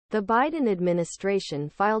The Biden administration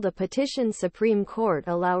filed a petition Supreme Court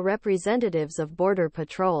allow representatives of Border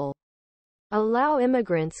Patrol allow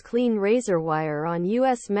immigrants clean razor wire on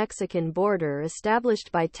U.S.-Mexican border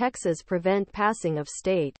established by Texas prevent passing of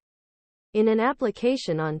state. In an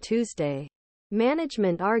application on Tuesday,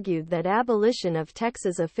 management argued that abolition of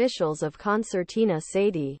Texas officials of Concertina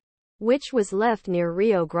Cedi, which was left near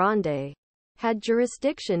Rio Grande, had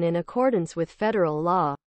jurisdiction in accordance with federal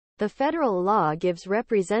law. The federal law gives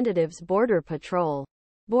representatives Border Patrol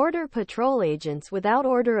agents without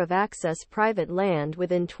order of access private land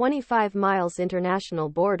within 25 miles international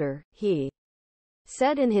border, he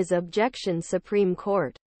said in his objection Supreme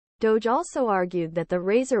Court. DOJ also argued that the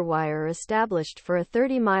razor wire established for a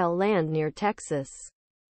 30-mile land near Texas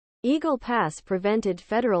Eagle Pass prevented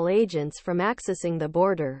federal agents from accessing the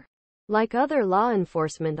border. Like other law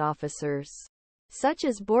enforcement officers, such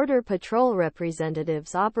as Border Patrol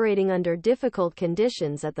representatives operating under difficult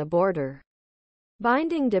conditions at the border,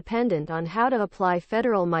 binding dependent on how to apply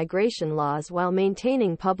federal migration laws while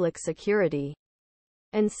maintaining public security.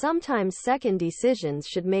 And sometimes second decisions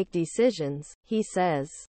should make decisions, he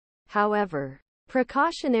says. However,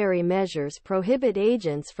 precautionary measures prohibit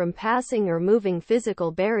agents from passing or moving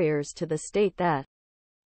physical barriers to the state that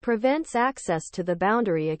prevents access to the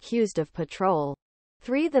boundary accused of patrol.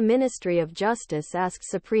 3. The Ministry of Justice asked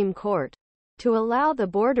Supreme Court to allow the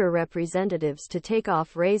border representatives to take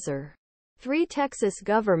off razor. 3. Texas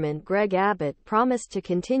Governor Greg Abbott promised to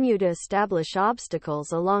continue to establish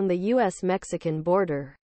obstacles along the U.S.-Mexican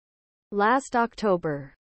border. Last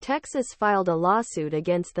October, Texas filed a lawsuit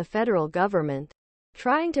against the federal government,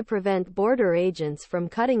 trying to prevent border agents from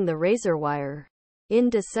cutting the razor wire. In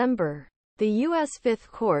December, the U.S.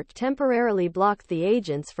 Fifth Court temporarily blocked the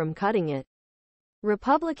agents from cutting it.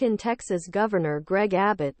 Republican Texas Governor Greg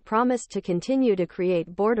Abbott promised to continue to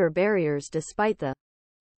create border barriers despite the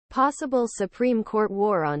possible Supreme Court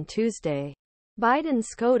war on Tuesday. Biden's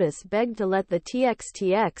Scotus begged to let the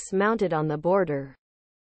TXTX mounted on the border.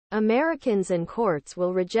 Americans and courts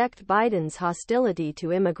will reject Biden's hostility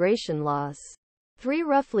to immigration laws. 3.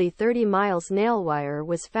 Roughly 30 miles nail wire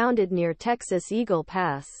was founded near Texas Eagle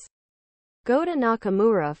Pass. Go to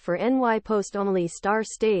Nakamura for NY Post-only Star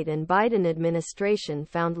State and Biden administration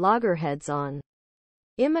found Loggerheads on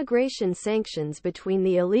immigration sanctions between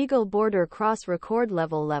the illegal border cross-record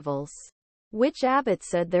levels, which Abbott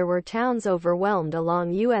said there were towns overwhelmed along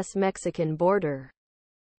U.S.-Mexican border.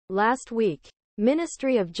 Last week,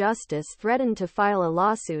 Ministry of Justice threatened to file a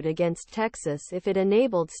lawsuit against Texas if it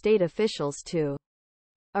enabled state officials to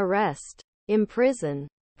arrest, imprison,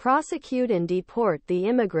 prosecute and deport the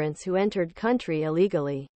immigrants who entered country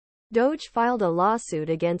illegally. DOJ filed a lawsuit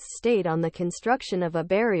against state on the construction of a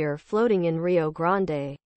barrier floating in Rio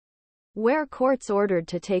Grande, where courts ordered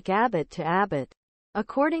to take Abbott to Abbott.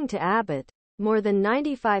 According to Abbott, more than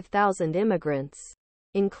 95,000 immigrants,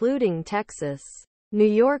 including Texas, New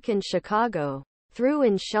York and Chicago, threw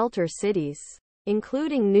in shelter cities,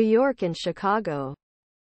 including New York and Chicago.